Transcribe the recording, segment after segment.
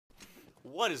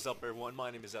What is up, everyone?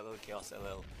 My name is Kaos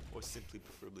or simply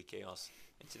preferably Chaos,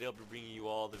 and today I'll be bringing you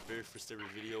all the very first ever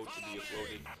video to be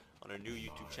uploaded on our new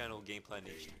YouTube channel, Gameplan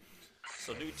HD.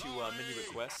 So due to many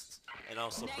requests, and I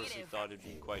also personally thought it'd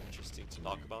be quite interesting to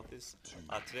talk about this,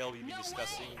 today I'll be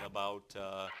discussing about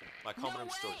my Common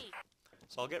story.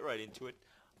 So I'll get right into it.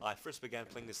 I first began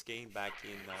playing this game back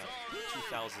in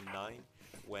 2009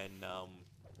 when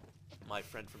my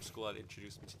friend from school had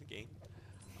introduced me to the game.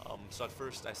 So at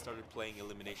first I started playing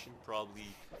Elimination, probably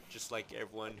just like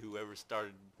everyone who ever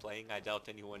started playing. I doubt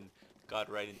anyone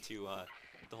got right into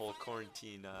the whole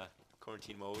quarantine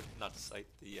mode, not to cite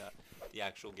the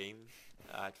actual game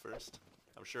at first.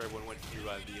 I'm sure everyone went through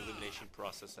the elimination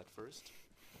process at first.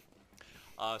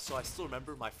 So I still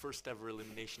remember my first ever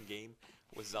elimination game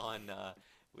was on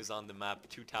the map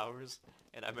Two Towers,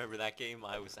 and I remember that game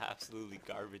I was absolutely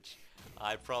garbage.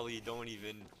 I probably don't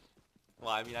even well,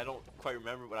 I mean, I don't quite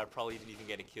remember, but I probably didn't even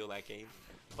get a kill that game.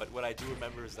 But what I do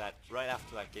remember is that right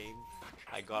after that game,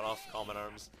 I got off Common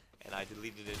Arms and I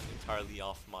deleted it entirely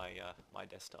off my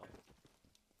desktop.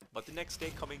 But the next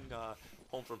day, coming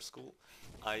home from school,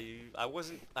 I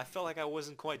felt like I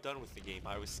wasn't quite done with the game.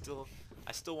 I still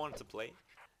wanted to play,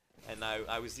 and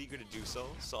I was eager to do so.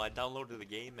 So I downloaded the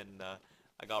game and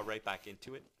I got right back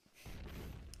into it.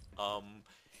 Um,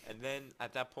 and then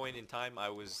at that point in time, I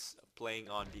was playing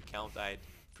on the account I had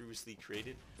previously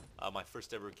created, my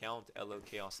first ever account,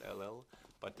 LLChaosLL,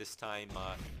 but this time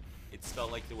it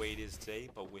felt like the way it is today,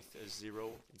 but with a zero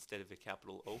instead of a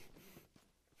capital O.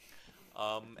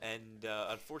 And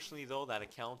unfortunately, though, that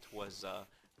account was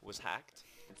hacked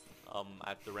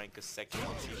at the rank of second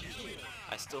on team.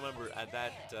 I still remember at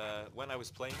that when I was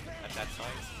playing at that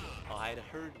time, I had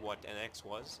heard what NX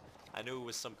was. I knew it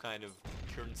was some kind of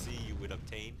currency you would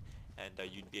obtain, and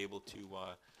you'd be able to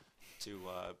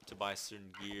buy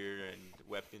certain gear and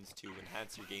weapons to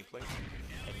enhance your gameplay.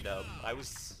 And I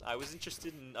was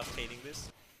interested in obtaining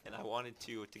this, and I wanted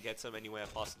to get some any way I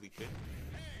possibly could.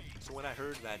 So when I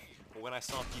heard that, when I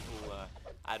saw people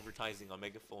advertising on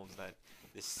megaphones that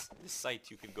this site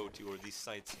you could go to, or these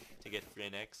sites to get free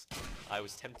NX, I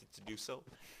was tempted to do so.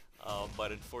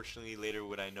 But unfortunately, later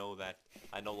would I know that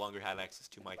I no longer had access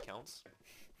to my accounts.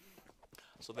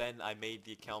 So then I made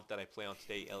the account that I play on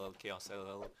today,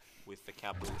 LLChaosLL, with the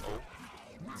capital O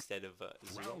instead of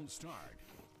zero.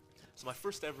 So my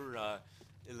first ever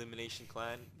elimination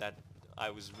clan that I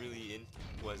was really in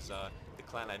was the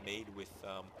clan I made with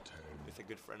a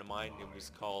good friend of mine. It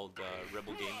was called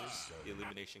Rebel Gamers, the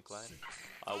elimination clan.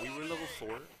 We were level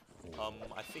 4.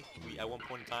 I think at one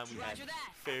point in time we had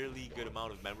fairly good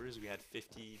amount of members. We had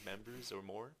 50 members or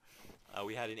more.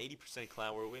 We had an 80%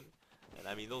 clan war win, and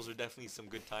I mean those are definitely some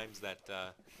good times that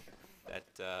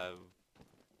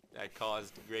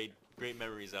caused great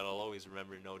memories that I'll always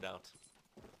remember, no doubt.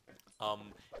 Um,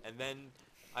 and then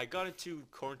I got into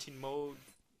quarantine mode,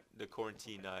 the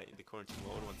quarantine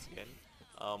mode once again.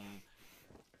 Um,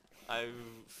 I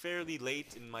fairly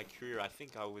late in my career. I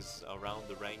think I was around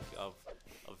the rank of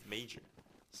major,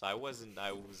 so I wasn't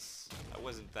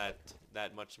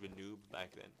that much of a noob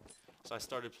back then. So I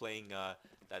started playing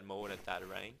that mode at that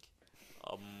rank.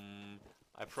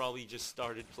 I probably just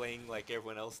started playing like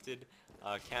everyone else did,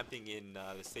 camping in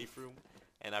the safe room,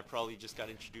 and I probably just got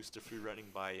introduced to free running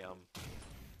by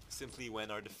simply when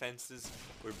our defenses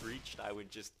were breached. I would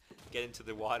just get into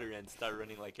the water and start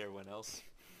running like everyone else,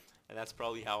 and that's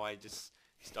probably how I just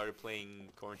started playing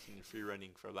quarantine and free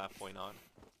running from that point on.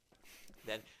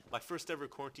 Then my first ever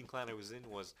quarantine clan I was in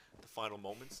was the Final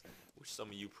Moments, which some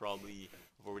of you probably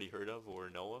have already heard of or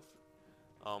know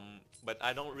of. But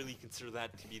I don't really consider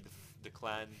that to be the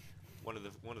clan, one of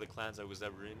the clans I was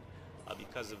ever in,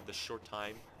 because of the short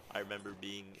time I remember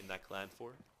being in that clan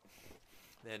for.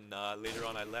 Then later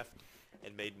on I left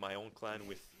and made my own clan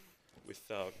with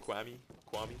Kwame.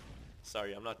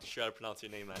 Sorry, I'm not too sure how to pronounce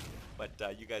your name, man, but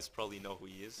you guys probably know who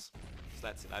he is. So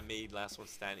that's it. I made Last One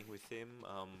Standing with him.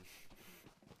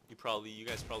 You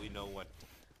guys probably know what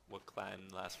clan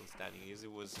Last One Standing is.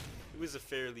 It was a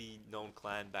fairly known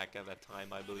clan back at that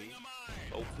time, I believe.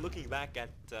 But looking back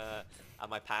at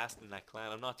my past in that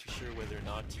clan, I'm not too sure whether or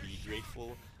not to be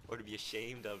grateful or to be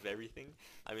ashamed of everything.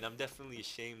 I mean, I'm definitely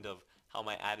ashamed of how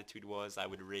my attitude was. I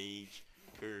would rage,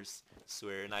 curse,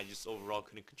 swear, and I just overall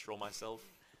couldn't control myself.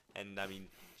 And I mean,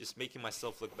 just making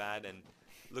myself look bad and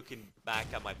looking back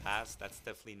at my past, that's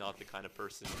definitely not the kind of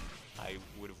person I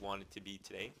would have wanted to be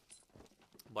today.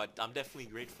 But I'm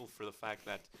definitely grateful for the fact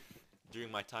that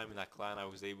during my time in that clan, I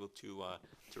was able to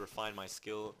refine my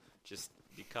skill, just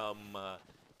become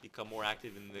more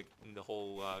active in the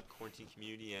whole quarantine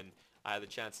community, and I had the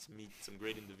chance to meet some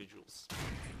great individuals.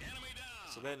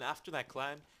 So then after that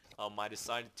clan, I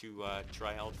decided to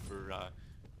try out for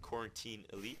Quarantine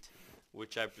Elite,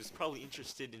 which I was probably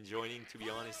interested in joining, to be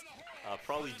honest,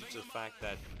 probably due to the fact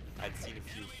that I'd seen a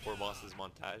few Four Bosses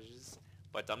montages,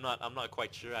 but I'm not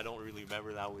quite sure. I don't really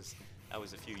remember. That was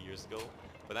a few years ago,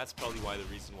 but that's probably why the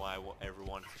reason why I ever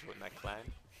wanted to join that clan.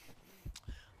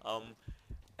 Um,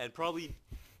 and probably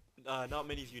not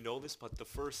many of you know this, but the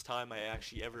first time I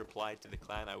actually ever applied to the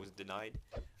clan, I was denied.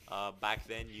 Back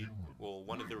then,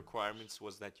 one of the requirements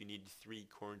was that you needed 3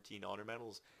 quarantine honor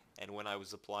medals, and when I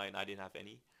was applying, I didn't have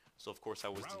any. So of course I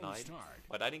was denied,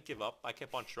 but I didn't give up. I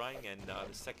kept on trying, and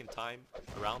the second time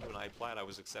around when I applied, I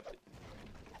was accepted.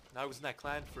 And I was in that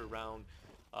clan for around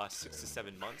 6 to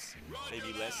 7 months,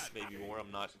 maybe less, maybe more.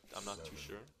 I'm not too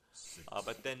sure.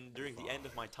 But then during the end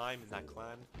of my time in that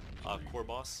clan, Core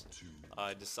Boss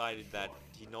decided that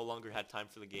he no longer had time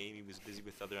for the game. He was busy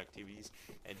with other activities,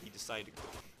 and he decided to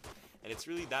quit. And it's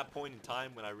really that point in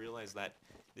time when I realized that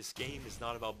this game is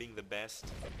not about being the best,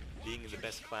 being in the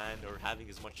best clan, or having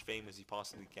as much fame as you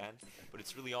possibly can, but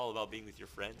it's really all about being with your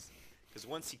friends. Because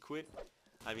once he quit,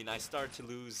 I mean, I started to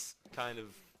lose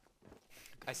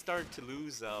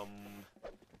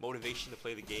motivation to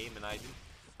play the game, and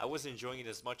I wasn't enjoying it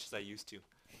as much as I used to.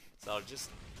 So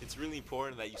it's really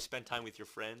important that you spend time with your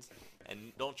friends,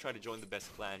 and don't try to join the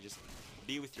best clan. Just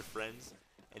be with your friends,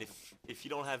 and if you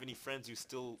don't have any friends who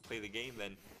still play the game,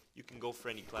 then you can go for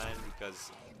any clan,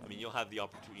 because I mean, you'll have the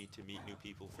opportunity to meet new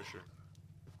people for sure.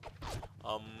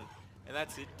 And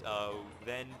that's it.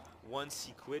 Then once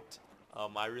he quit,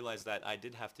 I realized that I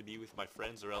did have to be with my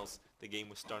friends, or else the game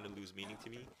was starting to lose meaning to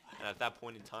me. And at that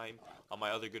point in time,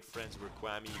 my other good friends were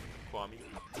Kwame,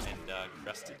 and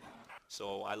Crested.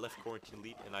 So I left Quarantine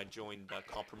Elite and I joined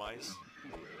Compromise.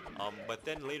 But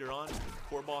then later on,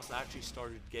 Core Boss actually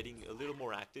started getting a little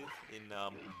more active in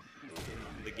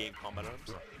the game Combat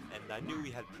Arms, and I knew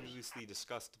we had previously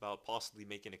discussed about possibly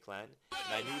making a clan,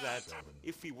 and I knew that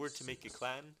if we were to make a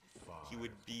clan, he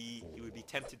would be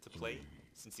tempted to play,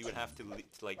 since he would have to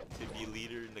be a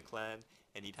leader in the clan,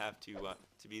 and he'd have to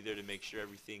be there to make sure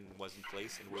everything was in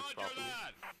place and worked properly.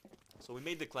 So we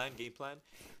made the clan game plan,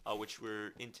 which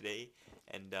we're in today,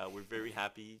 and we're very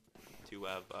happy to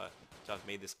have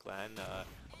made this clan. A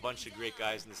bunch of great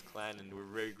guys in this clan, and we're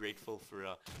very grateful for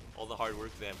all the hard work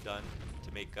they have done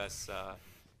to make us, to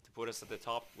put us at the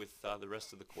top with the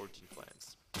rest of the quarantine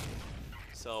clans.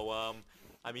 So,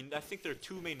 I mean, I think there are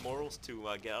 2 main morals to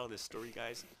get out of this story,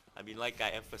 guys. I mean, like I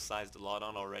emphasized a lot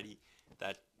on already,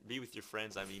 that be with your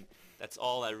friends. I mean, that's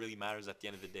all that really matters at the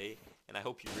end of the day, and I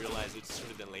hope you realize it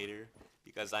sooner than later,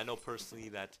 because I know personally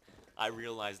that I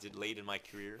realized it late in my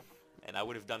career, and I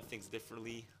would have done things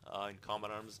differently in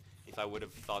Combat Arms if I would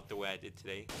have thought the way I did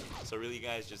today. So really,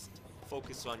 guys, just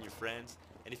focus on your friends,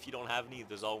 and if you don't have any,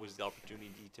 there's always the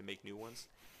opportunity to make new ones.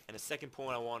 And the second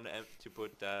point I want to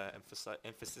put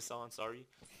emphasis on,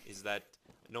 is that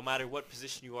no matter what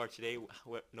position you are today,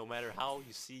 no matter how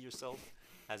you see yourself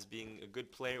as being a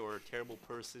good player or a terrible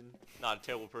person, not a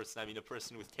terrible person, I mean a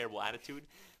person with terrible attitude,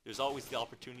 there's always the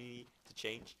opportunity to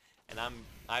change. And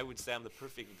I would say I'm the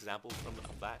perfect example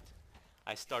of that.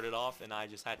 I started off and I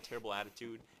just had terrible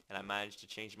attitude, and I managed to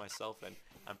change myself, and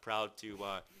I'm proud to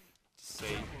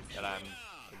say that I'm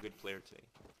a good player today.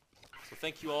 So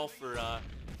thank you all for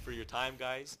your time,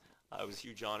 guys. It was a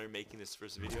huge honor making this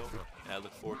first video, and I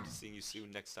look forward to seeing you soon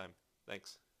next time.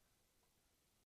 Thanks.